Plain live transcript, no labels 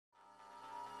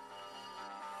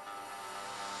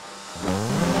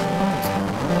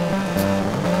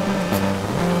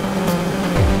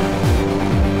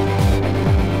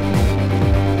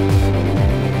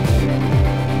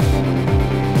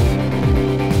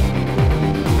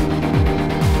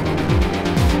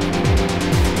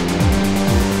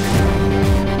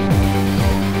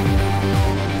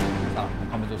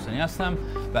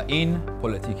این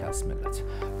پولتیک هست ملت.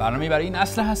 برنامه برای این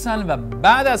اصل حسن و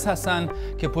بعد از حسن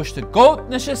که پشت گود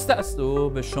نشسته است و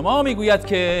به شما میگوید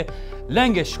که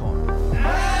لنگش کن.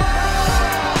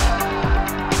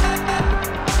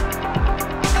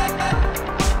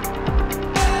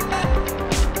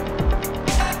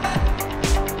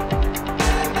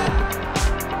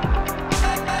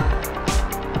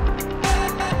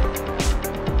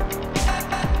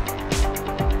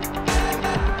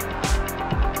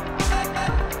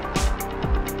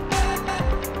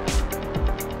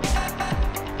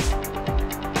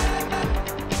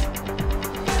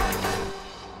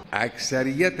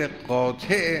 اکثریت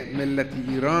قاطع ملت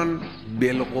ایران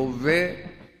بالقوه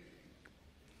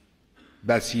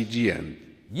بسیجی هستند.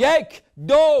 1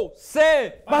 2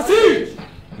 3 بسیج!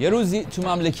 یه روزی تو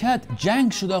مملکت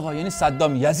جنگ شد آقا، یعنی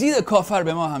صدام یزید کافر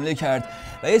به ما حمله کرد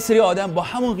و یه سری آدم با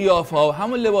همون قیافه ها و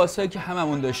همون لباسایی که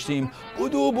هممون داشتیم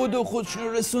بدو خودشون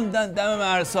رو رسوندن دم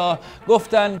مرزها.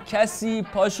 گفتن کسی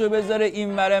پاشو بذاره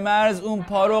این ور مرز اون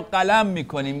پا رو قلم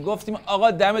میکنیم. گفتیم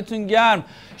آقا دمتون گرم،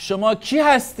 شما کی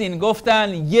هستین؟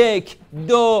 گفتن 1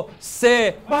 2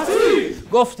 3 بسیج!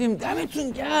 گفتیم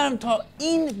دمتون گرم، تا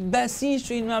این بسیج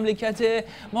تو این مملکت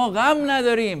ما غم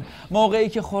نداریم. موقعی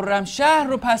که خرمشهر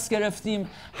رو پس گرفتیم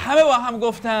همه با هم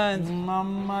گفتند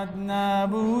محمد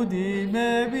نبودی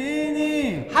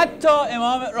ببینی. حتی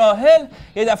امام راحل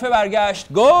یه دفعه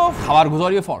برگشت گفت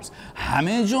خبرگزاری فارس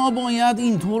همه جا باید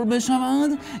اینطور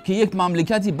بشوند که یک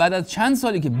مملکتی بعد از چند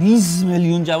سالی که 20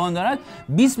 میلیون جوان دارد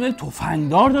 20 میلیون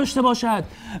تفنگدار داشته باشد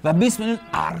و 20 میلیون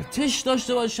ارتش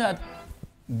داشته باشد.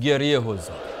 گریه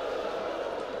حضار.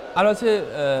 البته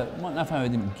ما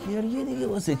نفهمیدیم گریه دیگه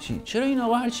واسه چی؟ چرا این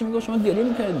آقا هر چی میگه شما گریه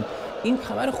میکردیم؟ این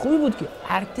خبر خوبی بود که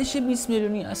ارتش 20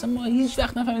 میلیونی. اصلا ما هیچ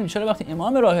وقت نفهمیدیم چرا وقتی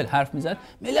امام راحل حرف میزد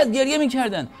ملت گریه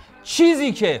میکردن.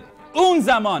 چیزی که اون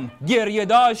زمان گریه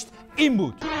داشت این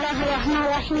بود. الله الرحمن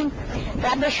الرحیم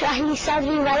رب اشرح لی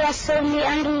صدری و یسر لی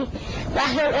امری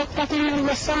واحلل عقدة من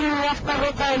لسانی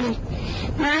یفقهوا قولی.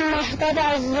 من مهداد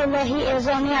عزیزاللهی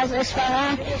اعزامی از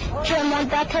اصفهان که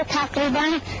مدت تقریبا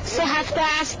 3 هفته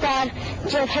است در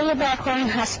جبهه باکان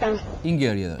هستم. این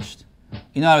گریه داشت.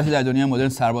 اینا البته در دنیای مدرن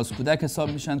سرباز کودک حساب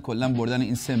میشن. کلا بردن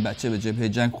این 3 بچه به جبهه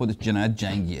جنگ خودش جنایت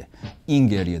جنگیه. این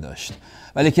گریه داشت.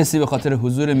 ولی کسی به خاطر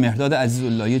حضور مهداد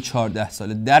عزیزاللهی 14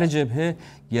 ساله در جبهه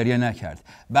گریه نکرد.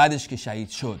 بعدش که شهید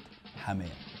شد همه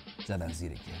زدن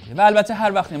زیر گریه. و البته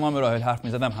هر وقت امام راحل حرف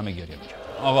میزدم همه گریه میکردن.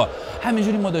 آقا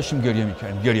همینجوری ما داشتیم گریه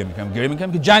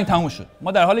میکردیم که جنگ تموم شد.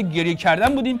 ما در حال گریه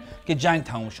کردن بودیم که جنگ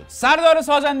تموم شد. سردار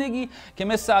سازندگی که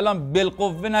مثل الان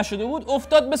بالقوه نشده بود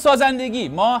افتاد به سازندگی.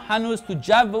 ما هنوز تو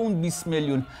جو اون 20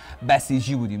 میلیون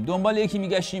بسیجی بودیم. دنبال یکی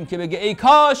میگشتیم که بگه ای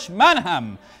کاش من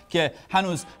هم که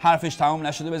هنوز حرفش تمام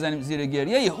نشده بزنیم زیر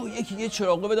گریه. یکی یه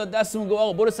چراغو بداد دستمون گفت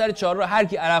آقا برو سر چهارراه هر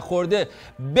کی عرق خورده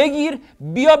بگیر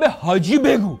بیا به حاجی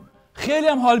بگو. خیلی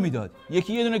هم حال میداد.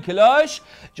 یکی یه دونه کلاش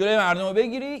جلوی مردم رو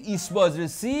بگیری ایست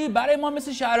بازرسی. برای ما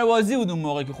مثل شهربازی بود اون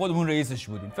موقع که خودمون رئیسش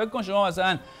بودیم. فکر کن شما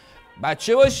مثلا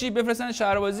بچه باشی بفرستن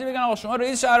شهربازی بگن آقا شما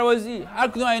رئیس شهربازی، هر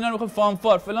کدوم اینا رو میخواد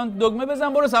فانفار فلان دگمه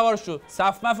بزن برو سوار شو.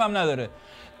 صف مف هم نداره.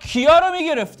 کیا رو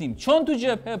میگرفتیم؟ چون تو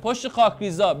جبهه پشت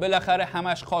خاکریزا بالاخره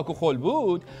همش خاک و خل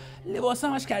بود، لباس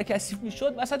همش کرکسیف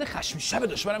میشد، وسط خشم شب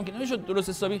دشمنم که نمیشد درست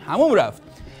حسابی هموم رفت.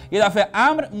 یه دفعه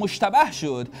امر مشتبه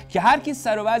شد که هر کی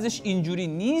سر و وضعش اینجوری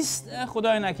نیست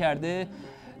خدای نکرده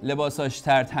لباساش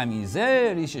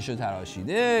تمیزه، ریششو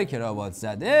تراشیده، کراوات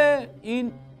زده،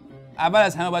 این اول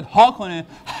از همه باید ها کنه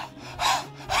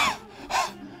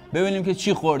ببینیم که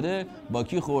چی خورده، با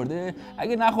کی خورده.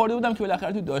 اگه نخورده بودم که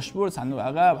بالاخره تو داشبورد صندوق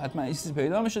عقب حتما یه چیزی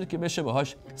پیدا میشد که بشه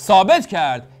باهاش ثابت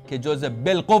کرد که جزء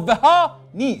بالقوه ها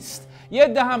نیست. یه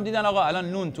عده هم دیدن آقا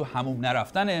الان نون تو حموم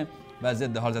نرفتنه و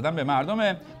ضد حال زدن به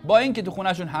مردمه، با اینکه تو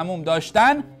خونهشون حموم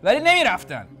داشتن ولی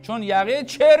نمیرفتن چون یقه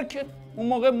چرک اون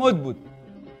موقع مد بود،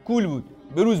 کول بود،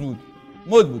 بروز بود،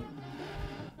 مد بود.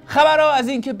 خبرها از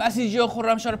این که بسیجی‌ها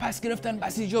خرمشهر رو پس گرفتن،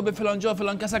 بسیجی‌ها به فلان جا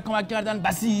فلان کسک کمک کردن،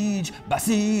 بسیج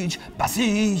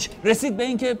رسید به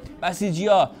این که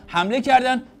بسیجی‌ها حمله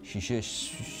کردن، شیشه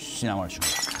سینما رو شکن،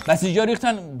 بسیجی‌ها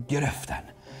ریختن گرفتن،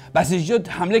 بسیجی‌ها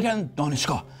حمله کردن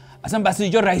دانشگاه، اصلا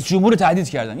بسیجی‌ها رئیس جمهور رو تهدید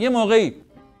کردن. یه موقعی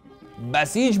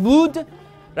بسیج بود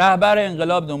رهبر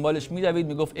انقلاب دنبالش میدوید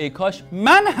میگفت ای کاش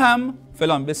من هم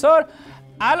فلان بسار.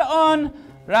 الان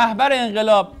رهبر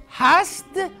انقلاب هست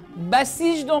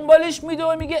بسیج دنبالش میده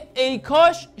و میگه ای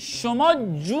کاش شما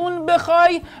جون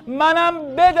بخوای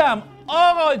منم بدم.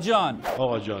 آقا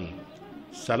جان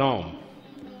سلام،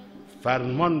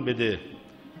 فرمان بده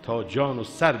تا جان و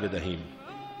سر بدهیم.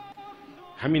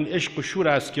 همین عشق و شور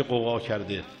است که غوغا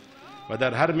کرده و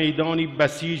در هر میدانی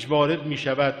بسیج وارد می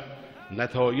شود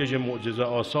نتایج معجزه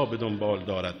آسا به دنبال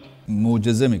دارد.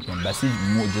 معجزه میکن بسیج،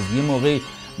 معجزه. یه موقعی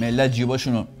ملت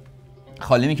جیباشونو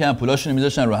خالی میکردن، پولاشونو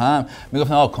میذاشتن رو هم،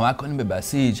 میگفتن آقا کمک کنیم به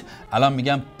بسیج. الان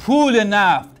میگم پول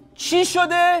نفت چی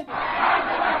شده؟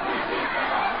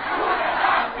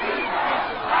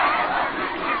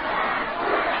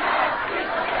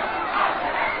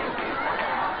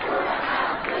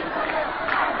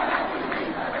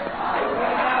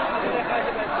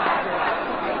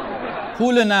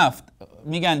 پول نفت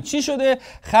میگن چی شده؟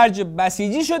 خرج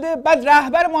بسیجی شده. بعد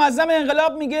رهبر معظم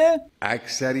انقلاب میگه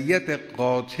اکثریت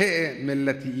قاطع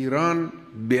ملت ایران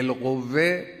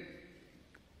بالقوه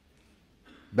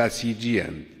بسیجی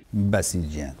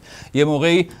بسیجی. یه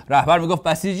موقعی رهبر میگفت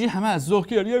بسیجی، همه از ذوق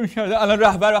گریه میکردن. الان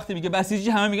رهبر وقتی میگه بسیجی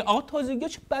همه میگه آقا تازگی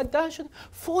چه بددهن شده،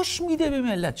 فوش میده به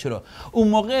ملت. چرا اون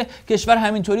موقع کشور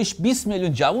همینطوریش 20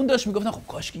 میلیون جوان داشت، میگفتن خب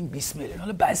کاش که این 20 میلیون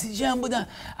حالا بسیجی هم بودن.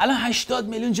 الان 80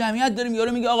 میلیون جمعیت داریم.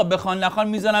 یارو میگه آقا بخوان نخوان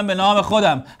میزنم به نام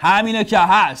خودم، همینه که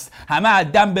هست. همه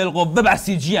عدم بالقوه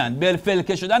بسیجی ان، بالفعل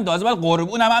که شدن تازه بعد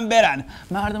قربون هم برن.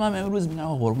 مردم هم امروز میگن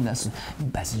آقا قربون دست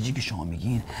این بسیجی که شما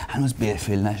میگین هنوز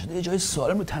بالفعل نشده، جای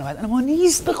سالم رو بدن ما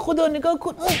نیست. به خدا نگاه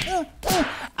کن.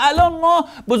 الان ما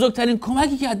بزرگترین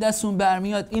کمکی که از دستون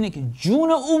برمیاد اینه که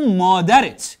جون اون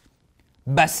مادرت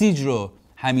بسیج رو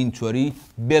همینطوری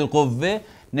بالقوه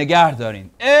نگه دارین.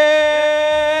 ای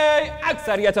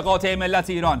اکثریت قاطع ملت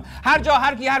ایران، هر جا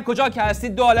هر کی هر کجا که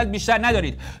هستید 2 حالت بیشتر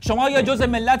ندارید. شما یا جزء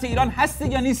ملت ایران هستی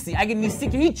یا نیستی. اگه نیستی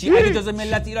که هیچی. اگه جزء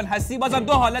ملت ایران هستی بازم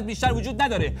 2 حالت بیشتر وجود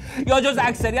نداره. یا جزء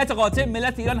اکثریت قاطع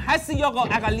ملت ایران هستی یا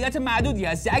اقلیت معدودی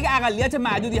هستی. اگه اقلیت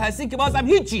معدودی هستی که بازم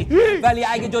هیچی. ولی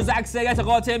اگه جزء اکثریت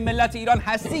قاطع ملت ایران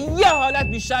هستی یه حالت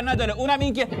بیشتر نداره، اونم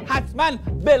این که حتما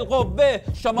بالقوه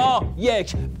شما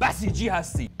یک بسیجی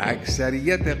هستی.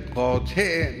 اکثریت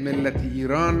قاطع ملت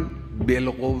ایران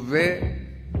بالقوه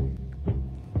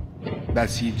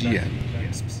بسیجی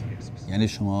هست. یعنی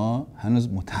شما هنوز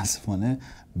متاسفانه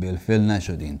بالفعل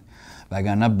نشدین،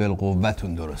 وگرنه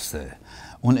بالقوه‌تون درسته.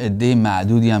 اون عده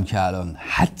معدودی هم که الان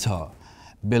حتی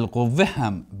بالقوه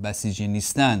هم بسیجی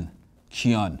نیستن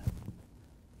کیان؟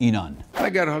 اینان.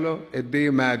 اگر حالا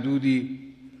عده معدودی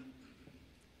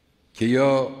که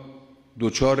یا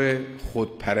دچار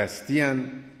خودپرستی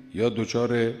هن، یا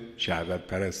دچار شهوت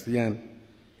پرستی هن،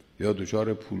 یا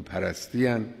دچار پول پرستی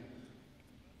هن،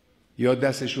 یا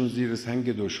دستشون زیر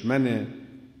سنگ دشمنه،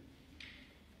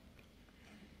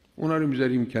 اونا رو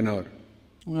میذاریم کنار.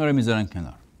 اونا رو میذارن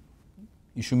کنار.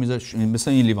 ایشون میذاره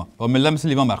مثلا این لیوان، با ملت مثل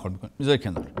لیوان برخورد میکنه، میذاره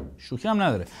کنار. شوخی هم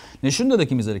نداره، نشون داده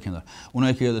که میذاره کنار.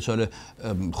 اونایی که دچار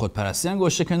خودپرستی ان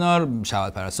گوشته کنار،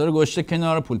 شهوت پرستا رو گوشته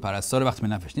کنار، پول پرستا رو وقتی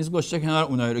منفش نیست گوشته کنار.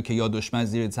 اونایی رو که یا دشمن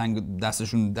زیر سنگ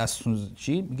دستشون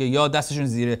چی میگه، یا دستشون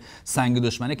زیر سنگ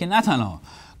دشمنه، که نه تنها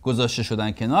گذاشته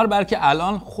شدن کنار بلکه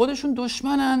الان خودشون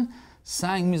دشمنن،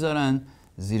 سنگ میذارن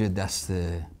زیر دست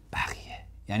بقیه.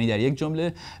 یعنی در یک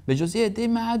جمله به جز یه عده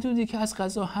معدودی که از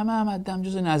قضا همه هم از دم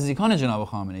جز نزدیکان جناب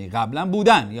خامنه ای قبلا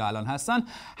بودن یا الان هستن،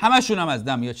 همشون هم از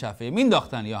دم یا چفه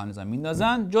مینداختن یا هنوزم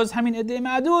میندازن، جز همین عده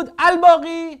معدود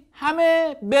الباقی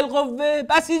همه بالقوه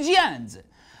بسیجی اند.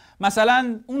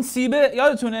 مثلا اون سیبه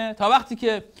یادتونه تا وقتی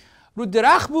که رو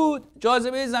درخت بود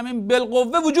جاذبه زمین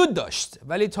بالقوه وجود داشت،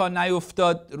 ولی تا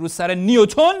نیفتاد رو سر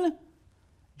نیوتن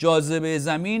جاذبه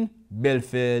زمین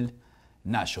بالفعل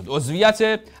نشد.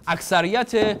 عضویت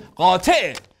اکثریت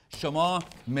قاطع شما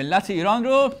ملت ایران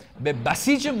رو به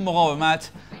بسیج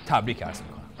مقاومت تبریک عرض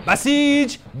میکنم.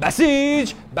 بسیج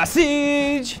بسیج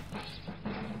بسیج.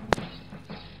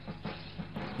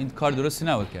 این کار درستی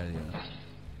نبود کردی،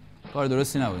 کار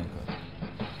درستی نبود این کار.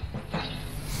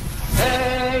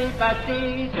 ای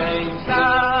بسیج ای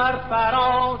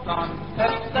سرفرازان،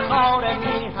 افتخار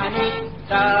میهنی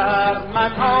در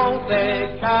مطاف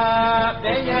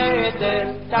کعبه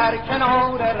دل در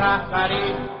کنار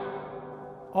رهبری.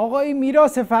 آقا این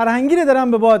میراث فرهنگی رو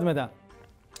دارم به باد میدم.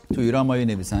 تو ایران ما یه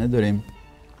نویسنده داریم،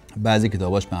 بعضی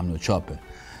کتاباش ممنوع چاپه،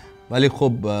 ولی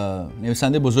خب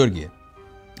نویسنده بزرگیه.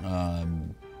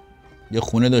 یه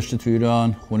خونه داشته تو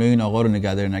ایران، خونه این آقا رو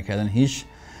نگهداری نکردن، هیچ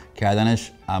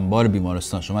کردنش انبار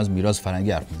بیمارستان. شما از میراث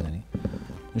فرهنگی حرف میزنی؟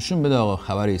 نشون بده آقا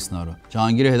خبر ایسنا رو.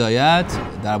 جهانگیر هدایت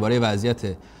درباره وضعیت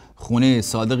خونه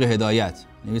صادق هدایت،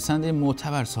 نویسنده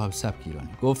معتبر صاحب سبک ایرانی،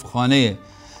 گفت خانه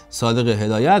صادق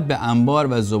هدایت به انبار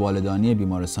و زباله‌دانی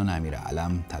بیمارستان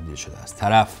امیرعلم تبدیل شده است.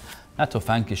 طرف نه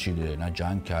تفنگ کشیده، نه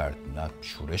جنگ کرد، نه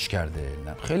شورش کرده،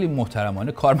 نه خیلی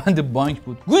محترمانه کارمند بانک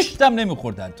بود، گوشت هم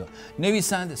نمیخورد حتی.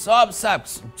 نویسنده صاحب سبک،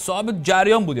 صاحب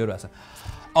جریان بود رو اصلا.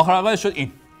 آخر آقای شد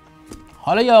این.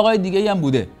 حالا یه آقای دیگه هم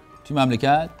بوده توی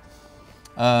مملکت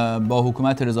با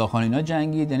حکومت رضاخان اینا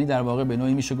جنگید، یعنی در واقع به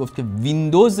نوعی میشه گفت که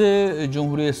ویندوز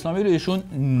جمهوری اسلامی رو ایشون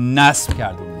نصب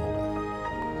کرده اون موقع.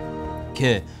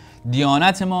 که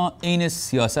دیانت ما عین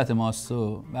سیاست ماست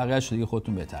و بقیه‌اش دیگه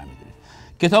خودتون بهتر می‌دونید.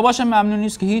 کتاباش ممنون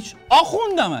نیست که هیچ،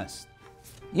 آخوندم است.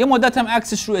 یه مدت هم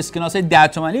عکسش رو اسکناس‌های 10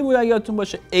 تومانی بود یادتون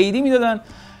باشه، عیدی میدادن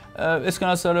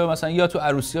اسکناس‌ها رو، مثلا یا تو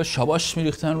عروسی‌ها شاباش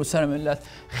می‌ریختن رو سر ملت.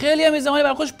 خیلی هم زمانی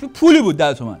برای خودش پولی بود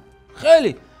 10 تومن.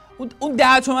 خیلی اون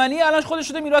 10 تومانی الان خودش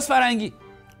شده میراث فرهنگی.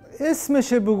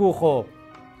 اسمش بگو. خب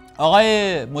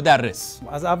آقای مدرس،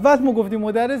 از اول ما گفتیم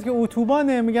مدرس که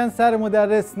اتوبانه، میگن سر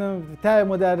مدرس ته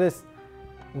مدرس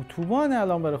اتوبانه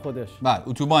الان برای خودش. بله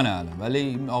اتوبانه الان، ولی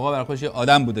این آقا برای خودش یه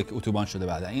آدم بوده که اتوبان شده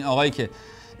بعدا. این آقایی که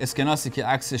اسکناسی که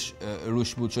عکسش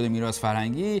روش بود شده میراث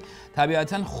فرهنگی،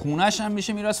 طبیعتاً خونش هم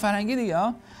میشه میراث فرهنگی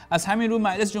دیگه. از همین رو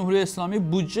مجلس جمهوری اسلامی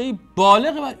بودجه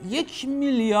بالغ بر 1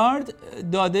 میلیارد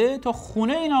داده تا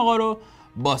خونه این آقا رو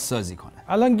بازسازی کنه.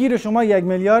 الان گیر شما 1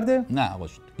 میلیارده؟ نه آقا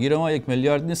گیر ما 1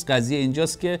 میلیارد نیست. قضیه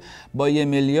اینجاست که با 1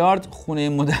 میلیارد خونه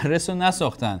مدرس رو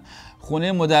نساختن،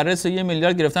 خونه مدرس رو 1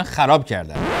 میلیارد گرفتن خراب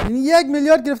کردن. یعنی 1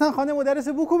 میلیارد گرفتن خانه مدرس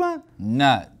بوکوبن؟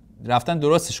 نه رفتن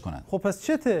درستش کنن. خب پس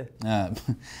چته؟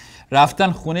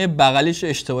 رفتن خونه بغلیش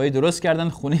اشتباهی درست کردن،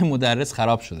 خونه مدرس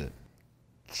خراب شده.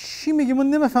 چی میگی؟ من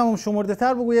نمیفهمم. شمرده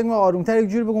تر بگو، یک آرومتر، یک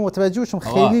جوری بگو متوجه بشم.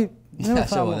 خیلی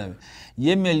نمیفهمم.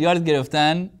 1 میلیارد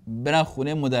گرفتن برن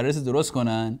خونه مدرس درست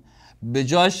کنن، به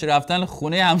جاش رفتن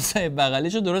خونه همسایه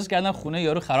بغلیشو درست کردن، خونه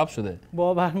یارو خراب شده.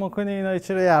 باور میکنی اینا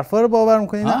چرا این حرفا رو باور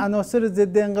میکنی؟ اینا عناصر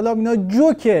ضد انقلاب، اینا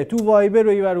جوکه تو وایبر و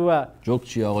اینور اونور. جوک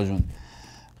چی آقا جون؟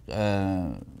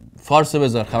 فارس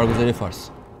بذار، خبرگزاری فارس.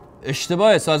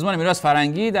 اشتباه سازمان میراث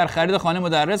فرهنگی در خرید خانه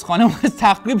مدرس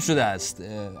تخریب شده است.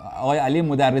 آقای علی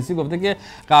مدرسی گفته که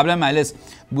قبلا مجلس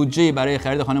بودجه برای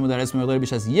خرید خانه مدرس مقدار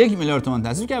بیش از 1 میلیارد تومان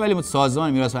تصویب کرد، ولی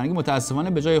سازمان میراث فرهنگی متاسفانه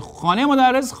به جای خانه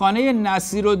مدرس خانه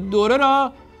نصیرالدوله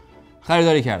را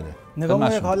خریداری کرده. نگاه ما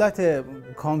یک حالت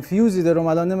کانفیوزی دارم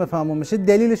الان نمیفهمم. میشه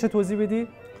دلیلش رو توضیح بدی؟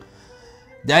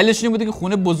 دلیلش این بوده که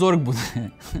خونه بزرگ بوده.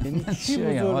 یعنی چی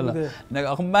بزرگ بوده؟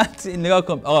 نگاه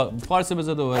کن آقا فارس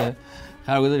بذار دوباره.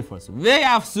 خبرگزاری فارس. وی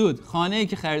افزود خانه‌ای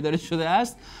که خریداری شده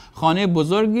است خانه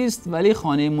بزرگی است ولی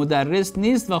خانه مدرس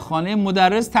نیست و خانه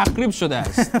مدرس تخریب شده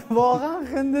است. واقعا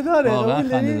خنده داره. واقعا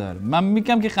خنده داره. من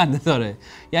میگم که خنده داره.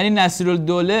 یعنی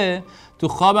نصیرالدوله تو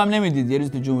خوابم نمیدید یه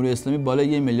روز تو جمهوری اسلامی بالا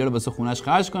 1 میلیارد واسه خونش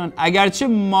خرج کنن، اگرچه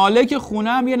مالک خونه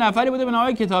هم یه نفری بوده به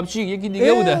نام کتابچی، یکی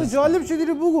دیگه بوده. جالب شدی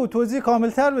رو بگو، توضیح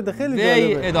کامل‌تر بده. خیلی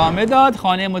جالبه. ادامه داد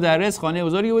خانه مدرس خانه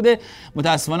بزرگی بوده.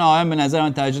 متاسفانه آقایان به نظر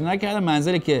من توجه نکردن،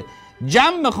 منظره که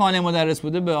جنب خانه مدرس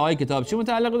بوده به آقای کتابچی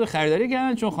متعلق بوده، خریداری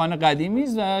کردن چون خانه قدیمی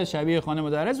است و شبیه خانه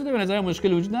مدرس بوده. به نظر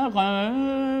مشکل وجود نداره.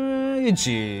 خانه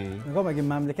چی؟ نگاه مگه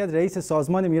مملکت رئیس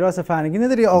سازمان میراث فرهنگی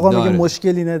نداره؟ آقا میگه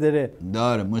مشکلی نداره.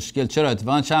 داره مشکل. چرا؟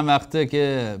 اتفاقا چند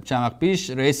وقت پیش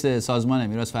رئیس سازمان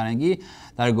میراث فرهنگی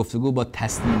در گفتگو با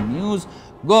تصویری نیوز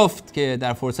گفت که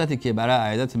در فرصتی که برای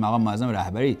عیادت مقام معظم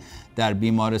رهبری در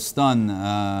بیمارستان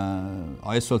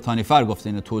آقای سلطانی فر گفته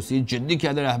اینو توصیه جدی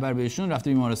کرده رهبر بهشون، رفته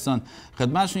بیمارستان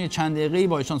خدمتشون، یه چند دقیقه‌ای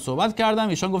با ایشان صحبت کردم.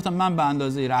 ایشان گفتم من به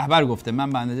اندازه رهبر گفته من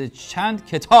به اندازه چند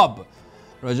کتاب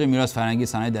راجع میراث فرهنگی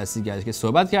صنایع دستی که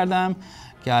صحبت کردم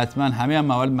که حتما همه هم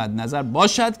موارد مد نظر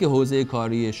باشد که حوزه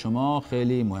کاری شما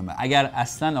خیلی مهمه. اگر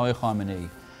اصلا آقای خامنه‌ای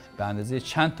به اندازه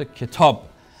چند تا کتاب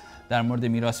در مورد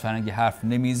میراث فرهنگی حرف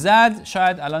نمیزد،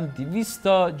 شاید الان 200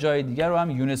 تا جای دیگر رو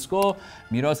هم یونسکو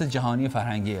میراث جهانی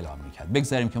فرهنگی اعلام میکرد.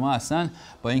 بگذاریم که ما اصلا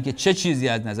با اینکه چه چیزی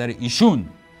از نظر ایشون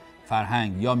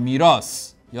فرهنگ یا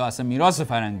میراث یا اصلا میراث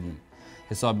فرهنگی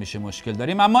حساب میشه مشکل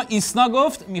داریم، اما ایسنا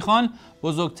گفت میخوان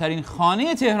بزرگترین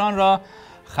خانه تهران را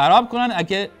خراب کنن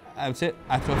اگه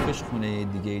اطرافش خونه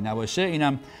دیگه ای نباشه.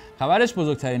 اینم خبرش،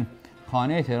 بزرگترین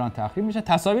خانه تهران تخریب میشه.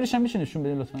 تصاویرش هم میشه نشون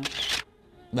بدین لطفا؟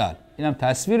 بله اینم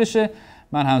تصویرشه.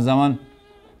 من همزمان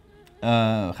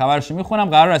خبرش میخونم.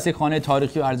 قرار است یک خانه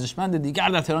تاریخی و ارزشمند دیگر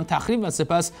در تهران تخریب و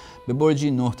سپس به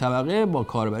برجی 9 طبقه با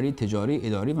کاربری تجاری،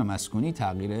 اداری و مسکونی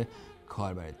تغییر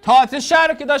کاربری. تئاتر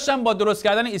شهر که داشتم با درست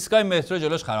کردن ایستگاه مترو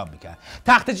جلوش خراب میکرد.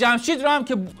 تخت جمشید رو هم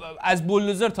که از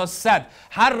بولدوزر تا صد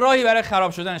هر راهی برای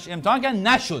خراب شدنش امتحان کرد،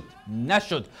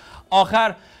 نشد.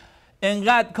 آخر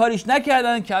انقدر کاریش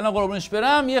نکردن که الان قربونش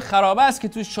برم یه خرابه است که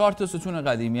توش 4 تا ستون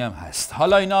قدیمی هم هست.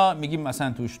 حالا اینا میگیم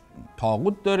مثلا توش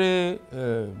طاغوت داره،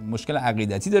 مشکل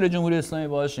عقیدتی داره جمهوری اسلامی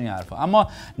باهاش، این حرفا. اما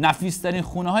نفیس‌ترین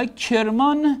خونه‌های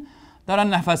کرمان دارن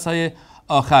نفس‌های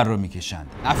آخر رو میکشند.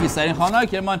 نفیس‌ترین خانه‌های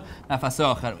کرمان نفس‌های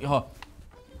آخر.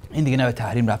 این دیگه نه به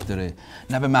تحریم ربط داره،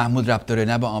 نه به محمود ربط داره،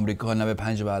 نه به آمریکا، نه به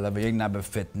 5 به علاوه 1، نه به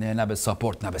فتنه، نه به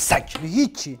ساپورت، نه به سگ.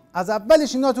 هیچی. از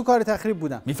اولش اینا تو کار تخریب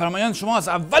بودن. میفرمایند شما از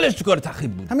اولش تو کار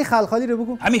تخریب بود. همین خلخالی رو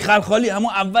بگو. همین خلخالی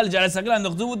همون اول جرثقیل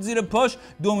انداخته بود زیر پاش،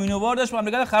 دومینووار داشت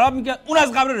مملکت خراب میکرد، اون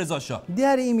از قبل رضا شاه.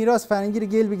 در این میراث فرهنگی رو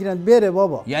گل بگیرن بره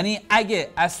بابا. یعنی اگه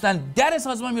اصلا در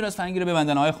سازمان میراث فرهنگی رو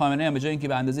ببندن، آقای خامنه‌ای هم به جای اینکه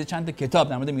به اندازه چند تا کتاب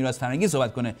در مورد میراث فرهنگی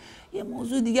صحبت کنه، یه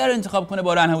موضوع دیگر رو انتخاب کنه،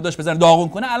 با رهنموداش بزنه داغون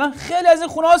کنه، الان خیلی از این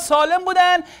خونه‌ها سالم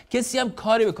بودن، کسی هم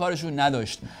کاری به کارشون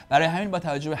نداشت. برای همین با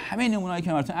توجه به همه نمونه‌هایی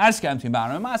که براتون عرض کردم تو این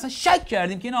برنامه، ما اصلا شک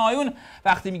کردیم که این آقایون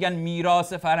وقتی میگن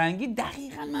میراث فرهنگی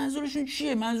دقیقاً منظورشون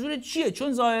چیه؟ منظور چیه؟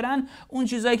 چون ظاهراً اون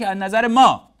چیزایی که از نظر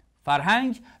ما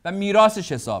فرهنگ و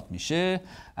میراثش حساب میشه،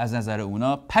 از نظر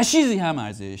اونا پشیزی هم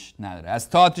ارزش نداره. از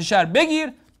تئاتر شهر بگیر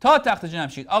تا تخت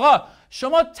جمشید. آقا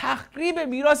شما تخریب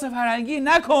میراث فرهنگی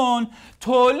نکن،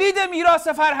 تولید میراث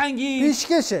فرهنگی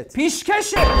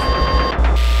پیشکشت.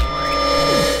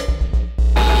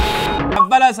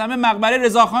 اول از همه مقبره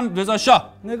رضا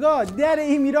شاه. نگاه در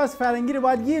این میراث فرهنگی رو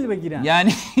باید گیل بگیرن.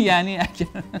 یعنی اگه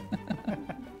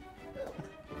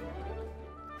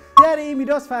در این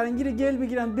میراث فرهنگی رو گل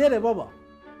بگیرن بره بابا.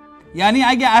 یعنی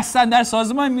اگه اصلا در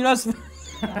سازمان میراث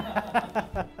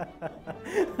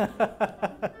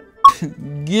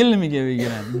گل میگه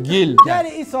بگیرن، گل در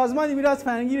این سازمان میراث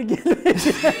فرهنگی رو گل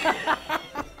بگیرن.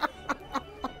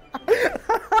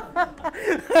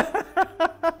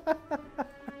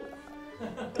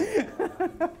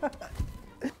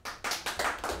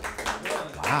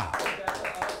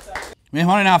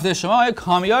 مهمان این هفته شما آقای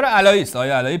کامیار علایی است. آقای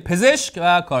علایی پزشک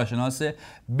و کارشناس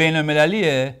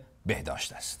بین‌المللی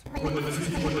بهداشت است.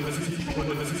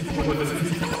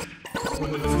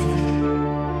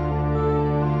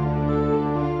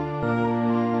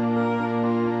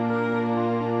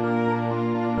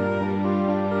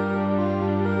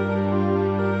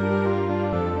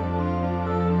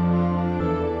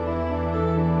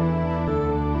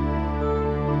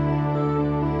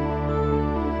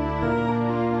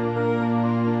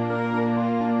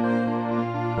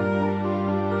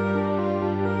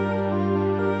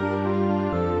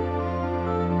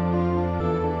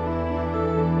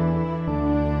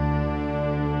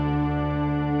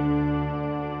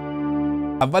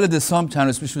 اول دسامبر چند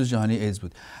روز پیش روز جهانی ایدز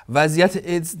بود. وضعیت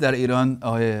ایدز در ایران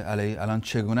آقای علایی الان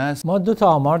چگونه است؟ ما دو تا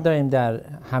آمار داریم در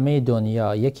همه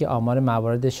دنیا. یکی آمار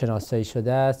موارد شناسایی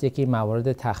شده است، یکی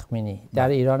موارد تخمینی. در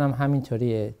ایران هم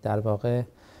همینطوریه. در واقع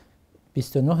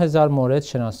 29,000 مورد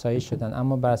شناسایی شدن،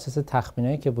 اما بر اساس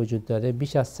تخمینایی که وجود داره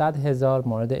بیش از 100,000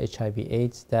 مورد HIV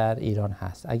ایدز در ایران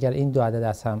هست. اگر این دو عدد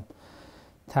از هم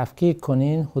تفکیک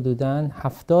کنین حدوداً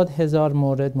 70,000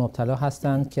 مورد مبتلا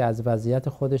هستند که از وضعیت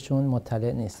خودشون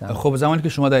مطلع نیستن. خب زمانی که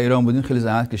شما در ایران بودین خیلی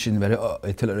زحمت کشیدین برای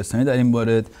اطلاع رسانی در این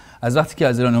مورد. از وقتی که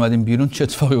از ایران اومدین بیرون چه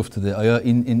اتفاقی افتاده؟ آیا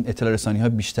این اطلاع رسانی ها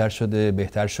بیشتر شده،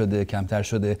 بهتر شده، کمتر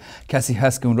شده؟ کسی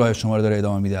هست که اون راه شما رو داره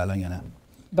ادامه میده الان یا نه؟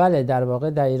 بله، در واقع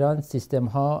در ایران سیستم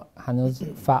ها هنوز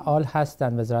فعال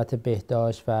هستند، وزارت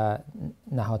بهداشت و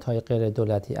نهادهای غیر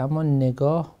دولتی، اما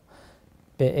نگاه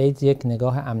به ایدز یک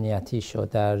نگاه امنیتی شد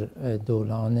در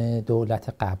دوران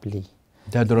دولت قبلی،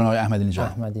 در دوران آقای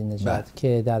احمدی نژاد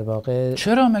که در واقع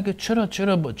چرا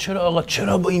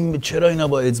اینا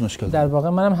با ایدز مشکل در واقع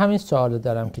منم همین سوالو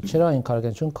دارم که چرا این کار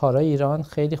کردن، چون کارهای ایران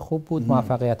خیلی خوب بود،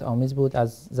 موفقیت آمیز بود.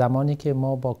 از زمانی که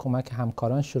ما با کمک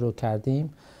همکاران شروع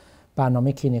کردیم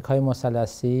برنامه کلینیک‌های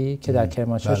مثلثی که در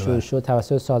کرمانشاه شروع شد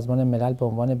توسط سازمان ملل به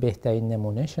عنوان بهترین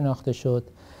نمونه شناخته شد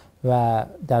و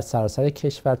در سراسر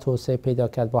کشور توسعه پیدا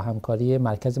کرد. با همکاری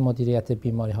مرکز مدیریت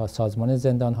بیماری‌ها، سازمان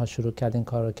زندان‌ها شروع کرد این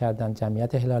کار رو کردن،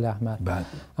 جمعیت هلال احمر.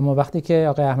 اما وقتی که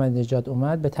آقای احمدی نژاد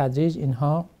اومد به تدریج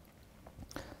اینها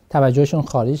توجهشون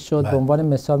خارج شد. به عنوان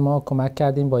مثال ما کمک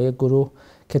کردیم با یک گروه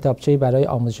کتابچه‌ای برای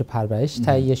آموزش پرورش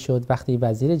تهیه شد. وقتی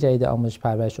وزیر جدید آموزش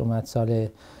پرورش اومد سال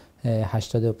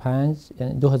 85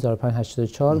 یعنی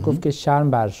 2005-84 گفت که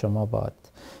شرم بر شما باد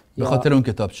به خاطر اون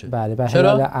کتابچه. بله، به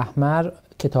هلال احمر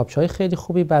کتابچه‌های خیلی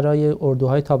خوبی برای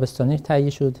اردوهای تابستانی تهیه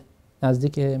شد،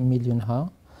 نزدیک میلیون ها،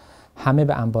 همه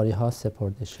به انباری ها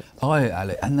سپرده شد. آقای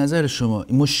علی، از نظر شما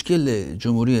مشکل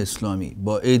جمهوری اسلامی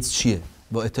با ایدز چیه؟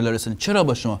 با اطلاع رسانی چرا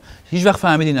با شما هیچ وقت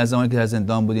فهمیدین از زمانی که در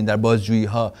زندان بودین، در بازجویی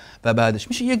ها و بعدش؟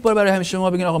 میشه یک بار برای همیشه ما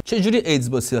بگین آقا چه جوری ایدز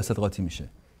با سیاست قاطی میشه؟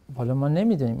 حالا ما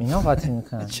نمیدونیم، اینا قاطی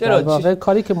میکنن. در واقع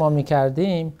کاری که ما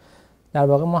میکردیم، در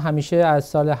واقع ما همیشه از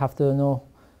سال 79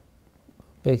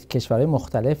 به کشورهای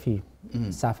مختلفی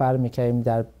سفر میکردیم.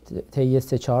 در طی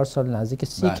 3-4 سال نزدیک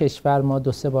 30 کشور ما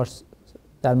 2-3 بار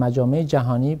در مجامع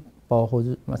جهانی با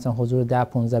مثلا حضور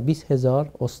 10-15-20 هزار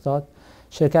استاد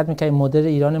شرکت میکردیم. مدل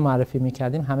ایران معرفی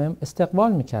میکردیم، همه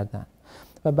استقبال میکردن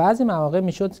و بعضی مواقع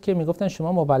میشد که میگفتن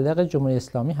شما مبلغ جمهوری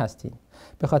اسلامی هستین.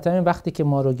 به خاطر این وقتی که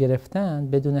ما رو گرفتن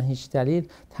بدون هیچ دلیل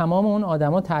تمام اون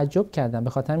آدما تعجب کردن. به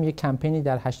خاطر یک کمپینی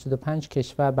در 85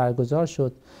 کشور برگزار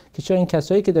شد که چرا این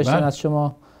کسایی که داشتن از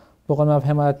شما به قول معروف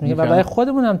حمایت میگه و برای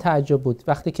خودمون هم تعجب بود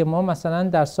وقتی که ما مثلا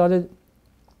در سال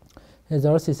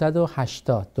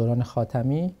 1380 دوران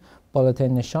خاتمی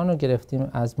بالاترین نشان رو گرفتیم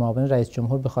از معاون رئیس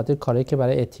جمهور به خاطر کاری که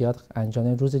برای اعتیاد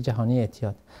انجام روز جهانی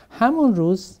اعتیاد. همون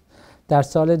روز در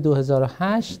سال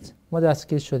 2008 ما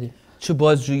دستگیر شدیم. چه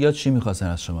بازجوییات چی می‌خواستن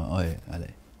از شما آیه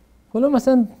علایی؟ حالا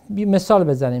مثلا مثال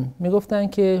بزنیم، میگفتن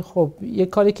که خب یک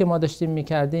کاری که ما داشتیم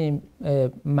میکردیم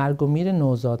مرگ و میر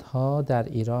نوزادها در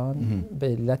ایران به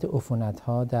علت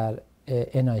عفونت‌ها در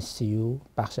NICU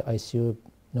بخش ICU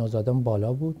نوزادان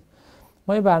بالا بود.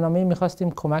 ما یه برنامه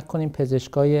میخواستیم کمک کنیم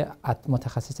پزشکای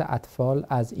متخصص اطفال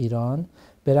از ایران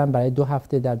برن برای 2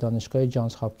 هفته در دانشگاه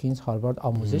جانز هاپکینز هاروارد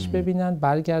آموزش ببینن،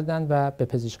 برگردن و به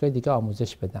پزشکای دیگه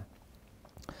آموزش بدن.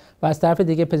 و از طرف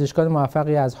دیگه پزشکان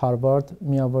موفقی از هاروارد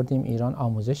می آوردیم ایران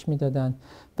آموزش میدادن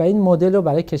و این مدل رو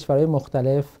برای کشورهای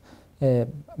مختلف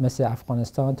مثل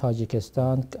افغانستان،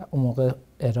 تاجیکستان، اون موقع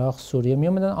عراق، سوریه می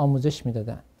اومدن آموزش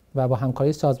میدادن و با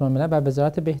همکاری سازمان ملل و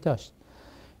وزارت بهداشت.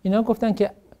 اینا گفتن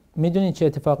که میدونین چه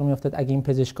اتفاقی میافتاد اگه این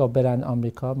پزشکا برن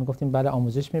آمریکا؟ میگفتیم بله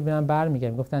آموزش میبینن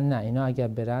برمیگردن. میگفتن نه اینا اگر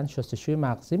برن شستشوی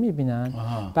مغزی میبینن،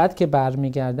 بعد که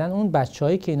برمیگردن اون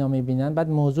بچه‌هایی که اینا میبینن بعد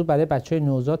موضوع برای بچهای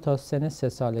نوزاد تا سن 3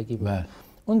 سالگی بود.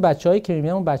 اون بچه‌هایی که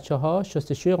میبینن اون بچه‌ها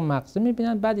شستشوی مغزی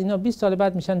میبینن، بعد اینا 20 سال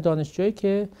بعد میشن دانشجویی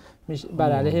که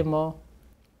بر علیه ما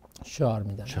شعار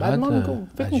میدن. بعد ما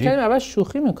فکر می‌کردیم اول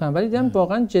شوخی میکنن ولی دیدم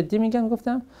واقعا جدی میگن.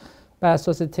 گفتم بر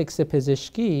اساس تکست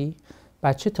پزشکی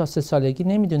بچه تا 3 سالگی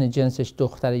نمیدونه جنسش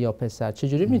دختر یا پسر،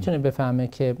 چجوری میتونه بفهمه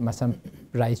که مثلا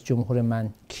رئیس جمهور من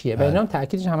کیه؟ و اینا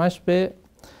تاکیدش همش به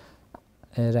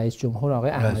رئیس جمهور آقای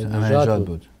احمدی نژاد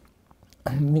بود.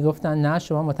 میگفتن نه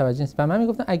شما متوجه نیست. و من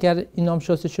میگفتم اگر اینا هم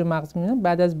شستشوی مغز میبینن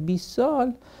بعد از 20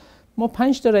 سال ما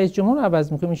 5 تا رئیس جمهور رو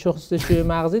عوض میکنیم، این شستشوی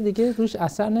مغزی دیگه روش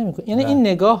اثر نمیکنه. یعنی این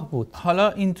نگاه بود.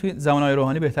 حالا این توی زمانهای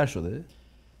روحانی بهتر شده؟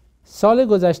 سال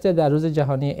گذشته در روز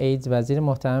جهانی ایدز وزیر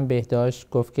محترم بهداشت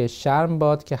گفت که شرم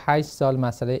باد که 8 سال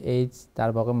مسئله ایدز در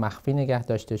واقع مخفی نگه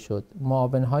داشته شد.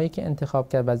 معاون‌هایی که انتخاب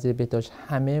کرد وزیر بهداشت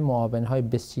همه معاون‌های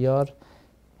بسیار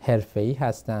حرفه‌ای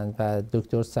هستند و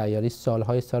دکتر سیاری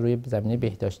سالهای سال روی زمینه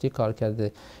بهداشتی کار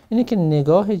کرده. اینه که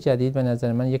نگاه جدید به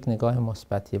نظر من یک نگاه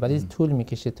مثبتیه ولی طول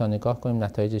میکشه تا نگاه کنیم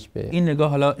نتایجش به این نگاه.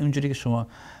 حالا اونجوری که شما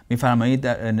میفرمایید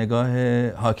در نگاه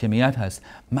حاکمیت هست،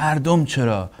 مردم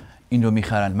چرا این رو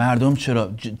میخرن؟ مردم چرا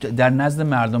در نزد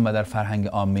مردم و در فرهنگ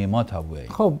عامه ما تابوئه؟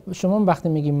 خب شما وقتی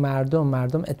میگی مردم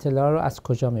اطلاع رو از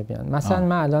کجا میبینن؟ مثلا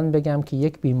من الان بگم که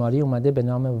یک بیماری اومده به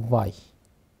نام وای،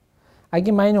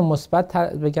 اگه من اینو مثبت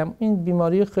بگم این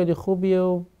بیماری خیلی خوبیه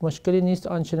و مشکلی نیست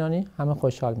آنچنانی، همه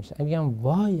خوشحال میشن. اگه بگم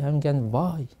وای همه میگن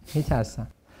وای، میترسن.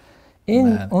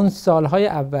 این اون سالهای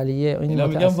اولیه اینا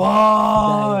میگن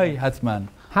وای حتما.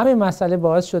 همین مسئله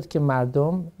باعث شد که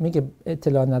مردم میگه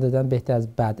اطلاع ندادن بهتر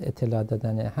از بد اطلاع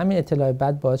دادنه. همین اطلاع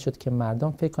بد باعث شد که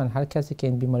مردم فکر کنن هر کسی که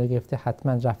این بیماری گرفته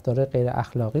حتما رفتار غیر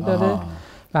اخلاقی داره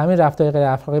و همین رفتار غیر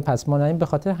اخلاقی پس ما نریم. به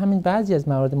خاطر همین بعضی از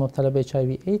موارد مبتلا به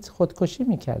HIV ایدز خودکشی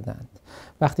میکردند.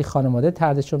 وقتی خانواده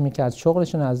طردشون میکرد،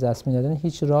 شغلشون از دست میدادن،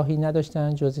 هیچ راهی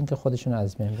نداشتن جز اینکه خودشون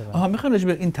از بین ببرن. میخوام راجع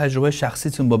به این تجربه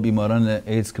شخصیتون با بیماران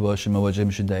ایدز که باهاش مواجه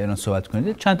میشید در ایران صحبت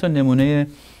کنید. چند تا نمونه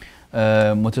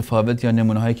متفاوت یا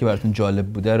نمونه هایی که براتون جالب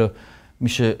بوده رو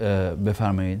میشه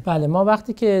بفرمایید؟ بله، ما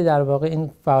وقتی که در واقع این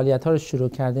فعالیت ها رو شروع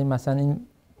کردیم، مثلا این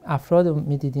افراد رو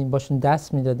میدیدیم باشون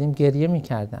دست میدادیم گریه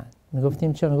میکردن.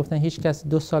 میگفتیم چرا؟ میگفتن هیچ کس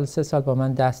 2 سال 3 سال با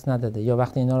من دست نداده. یا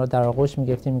وقتی اینا رو در آغوش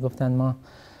میگرفتیم میگفتن ما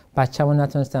بچه‌مو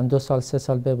نتونستم 2 سال 3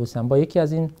 سال ببوسم. با یکی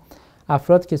از این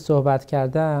افراد که صحبت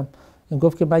کردم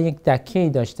گفت که من یک دکه‌ای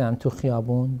داشتم تو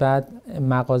خیابون، بعد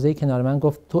مغازه‌ای کنار من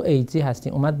گفت تو ایدزی هستی،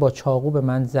 اومد با چاقو به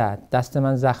من زد، دست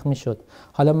من زخمی شد.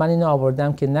 حالا من اینو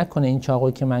آوردم که نکنه این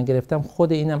چاقویی که من گرفتم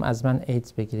خود اینم از من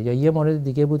ایدز بگیره. یا یه مورد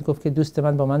دیگه بود گفت که دوست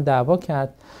من با من دعوا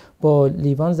کرد، با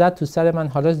لیوان زد تو سر من،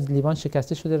 حالا لیوان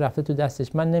شکسته شده رفته تو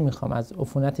دستش، من نمیخوام از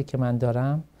عفونتی که من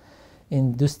دارم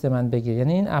این دوست من بگیر.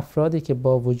 یعنی این افرادی که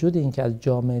با وجود اینکه از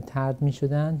جامعه طرد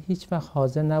میشدن هیچ وقت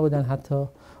حاضر نبودن حتی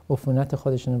عفونت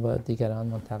خودشون رو با دیگران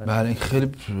منتقل کنن. بله، این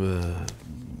خیلی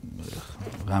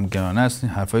غمگنانه است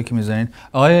این حرفایی که میزنید.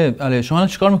 آقای علایی، شما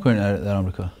چیکار میکنید در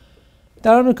آمریکا؟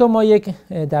 در آمریکا ما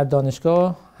در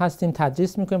دانشگاه هستیم،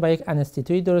 تدریس میکنیم و یک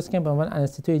انستیتویی درست کردیم به عنوان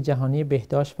انستیتوی جهانی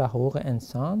بهداشت و حقوق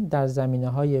انسان در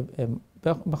زمینه‌های،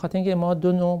 به خاطر اینکه ما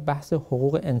 2 نوع بحث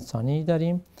حقوق انسانی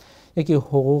داریم، یکی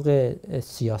حقوق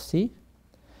سیاسی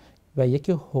و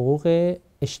یکی حقوق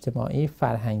اجتماعی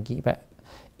فرهنگی. و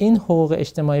این حقوق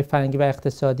اجتماعی فرهنگی و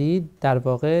اقتصادی در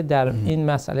واقع در این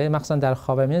مسئله مخصوصا در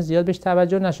خاورمیانه زیاد بهش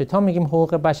توجه نشده. تا میگیم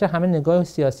حقوق بشر همه نگاه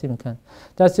سیاسی میکنن،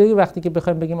 در صورتی وقتی که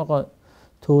بخوایم بگیم آقا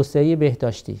توسعه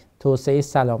بهداشتی، توسعه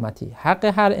سلامتی حق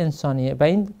هر انسانیه و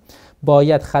این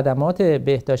باید خدمات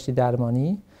بهداشتی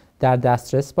درمانی در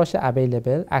دسترس باشه،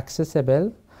 اویلیبل، اکسسیبل،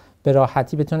 به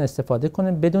راحتی بتون استفاده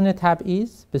کنه بدون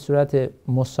تبعیض، به صورت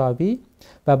مساوی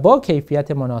و با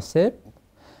کیفیت مناسب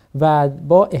و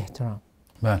با احترام.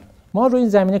 ما روی این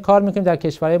زمینه کار میکنیم در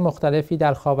کشورهای مختلفی،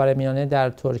 در خاورمیانه، در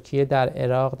ترکیه، در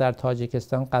عراق، در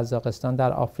تاجیکستان، قزاقستان،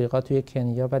 در آفریقا، توی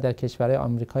کنیا و در کشورهای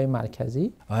آمریکای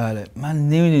مرکزی. بله، من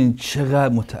نمیدونید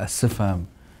چقدر متاسفم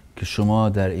که شما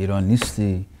در ایران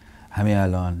نیستی. همین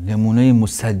الان نمونه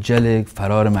مسجل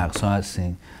فرار مغزها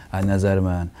هستین از نظر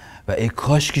من و ای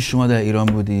کاش که شما در ایران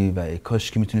بودی و ای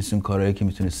کاش که میتونستی اون کارهایی که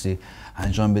میتونستی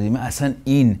انجام بدی. من اصلا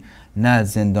این نه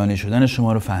زندانی شدن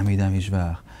شما رو فهمیدم هیچ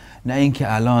وقت، نه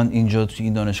اینکه الان اینجا تو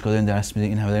این دانشگاه دارین درس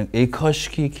میدین این همه دارین. ای کاش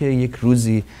که یک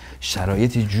روزی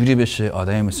شرایطی جوری بشه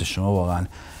آدمی مثل شما واقعا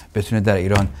بتونه در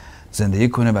ایران زندگی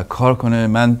کنه و کار کنه.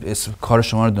 من کار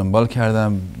شما رو دنبال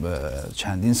کردم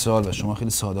چندین سال و شما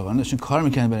خیلی صادقانه داشتین کار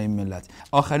میکنید برای این ملت.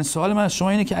 آخرین سوال من از شما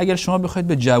اینه که اگر شما بخواید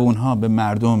به جوانها، به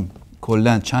مردم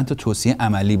کلا چند تا توصیه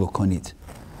عملی بکنید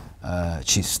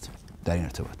چیست در این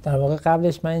ارتباط؟ در واقع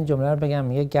قبلش من این جمله رو بگم،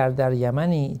 میگه گر در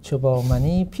یمنی چو با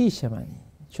منی پیش منی،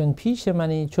 چون پیش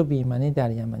منی چو بی منی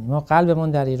در یمنی. ما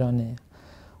قلبمون در ایرانه،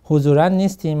 حضوراً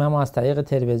نیستیم اما از طریق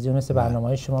تلویزیون مثل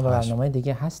برنامه‌های شما و برنامه‌های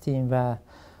دیگه هستیم و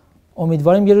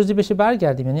امیدواریم یه روزی بشه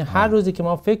برگردیم. یعنی هر روزی که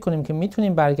ما فکر کنیم که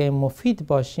میتونیم برگردیم مفید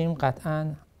باشیم، قطعاً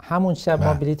همون شب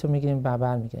ما بلیط رو میگیریم و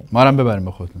برمیگردیم. ما هم ببریم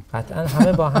به خودتون. قطعاً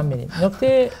همه با هم میریم.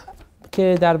 نکته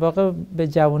که در واقع به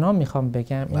جوانان میخوام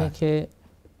بگم اینه که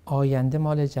آینده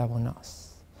مال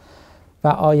جواناست و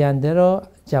آینده رو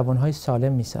جوانهای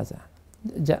سالم میسازن.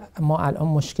 ما الان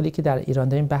مشکلی که در ایران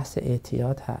داریم بحث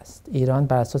اعتیاد هست. ایران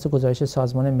بر اساس گزارش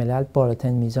سازمان ملل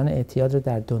بالاترین میزان اعتیاد رو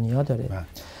در دنیا داره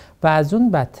و از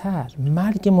اون بدتر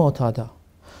مرگ معتادا.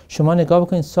 شما نگاه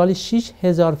بکنید سالی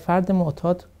 6000 فرد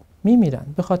معتاد میمیرن.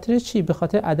 به خاطر چی؟ به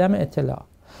خاطر عدم اطلاع.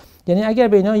 یعنی اگر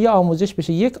به اینا یه آموزش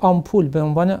بشه، یک آمپول به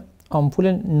عنوان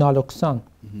آمپول نالوکسان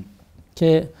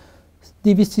که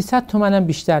 200-300 تومن هم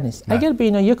بیشتر نیست، اگر به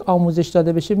اینا یک آموزش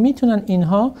داده بشه میتونن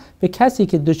اینها به کسی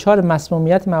که دچار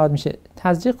مسمومیت مواد میشه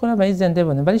تزریق کنن و این زنده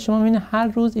بمونه. ولی شما میبینید هر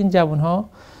روز این جوانها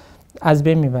از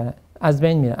بین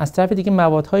میرن. از طرف دیگه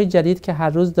موادهای جدید که هر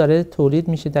روز داره تولید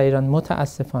میشه در ایران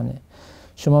متاسفانه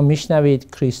شما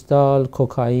میشنوید کریستال،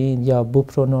 کوکائین یا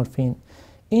بوپرونورفین،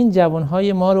 این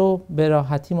جوانهای ما رو به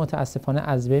راحتی متاسفانه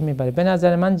از بین میبره. به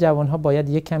نظر من جوانها باید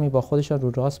یک کمی با خودشان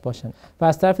رو راست باشن و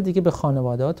از طرف دیگه به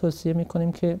خانواده‌ها توصیه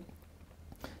میکنیم که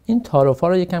این تعارف‌ها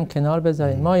رو یکم کنار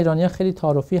بذارید. ما ایرانی‌ها خیلی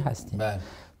تعارفی هستیم.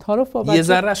 تعارف با یه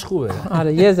ذره‌اش خوبه.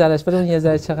 آره یه ذره‌اش، ولی اون یه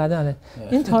ذره چقدره.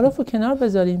 این تعارف رو کنار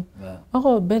بذاریم.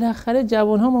 آقا بالاخره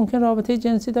جوانها ممکن رابطه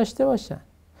جنسی داشته باشن.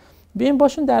 بیایم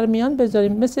باشون در میان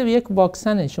بذاریم. مثل یک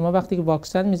واکسنه، شما وقتی که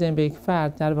واکسن میزنید به یک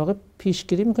فرد در واقع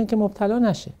پیشگیری میکنید که مبتلا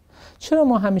نشه. چرا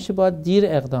ما همیشه باید دیر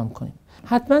اقدام کنیم؟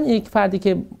 حتما یک فردی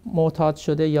که معتاد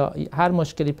شده یا هر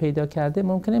مشکلی پیدا کرده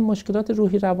ممکنه مشکلات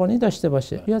روحی روانی داشته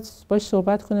باشه. بیاد باش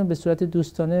صحبت کنه، به صورت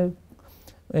دوستانه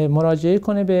مراجعه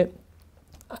کنه به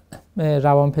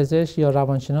روانپزشک یا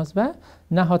روانشناس و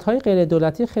نهادهای غیر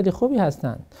دولتی خیلی خوبی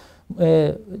هستند.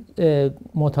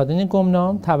 معتادین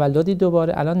گمنام، تولدی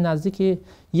دوباره، الان نزدیک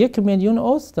 1 میلیون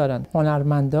عضو دارن.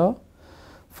 هنرمندا،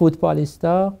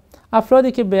 فوتبالیستا،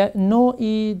 افرادی که به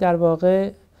نوعی در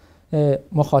واقع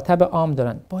مخاطب عام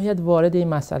دارن باید وارد این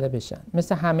مسئله بشن.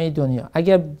 مثل همه دنیا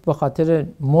اگر به خاطر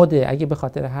مده، اگر به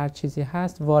خاطر هر چیزی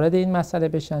هست وارد این مسئله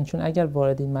بشن، چون اگر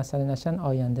وارد این مسئله نشن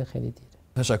آینده خیلی دیره.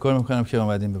 تشکر میکنم که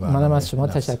اومدین به برنامه. منم از شما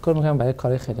تشکر میکنم برای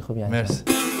کار خیلی خوبی انجام دادید.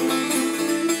 مرسی.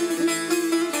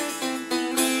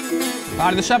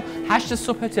 فردا شب 8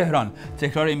 صبح تهران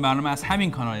تکرار این برنامه از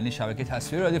همین کانال یعنی شبکه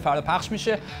تصویری رادیو فردا پخش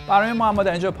میشه. برنامه ما هم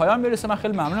در اینجا پایان میرسه. من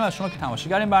خیلی ممنونم از شما که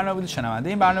تماشاگر این برنامه بودید، شنونده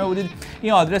این برنامه بودید.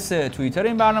 این آدرس توییتر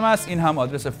این برنامه است، این هم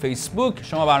آدرس فیسبوک.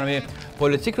 شما برنامه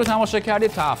پولتیک رو تماشا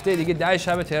کردید. تا هفته دیگه 10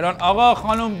 شب تهران. آقا،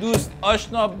 خانم، دوست،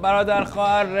 آشنا، برادر،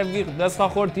 خواهر، رفیق، دست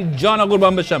خوردی، جان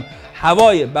قربان بشم.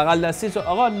 هوای بغل دستی تو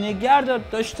آقا نگهدار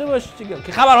داشته باش دیگه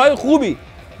که خبرهای خوبی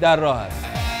در راه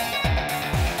است.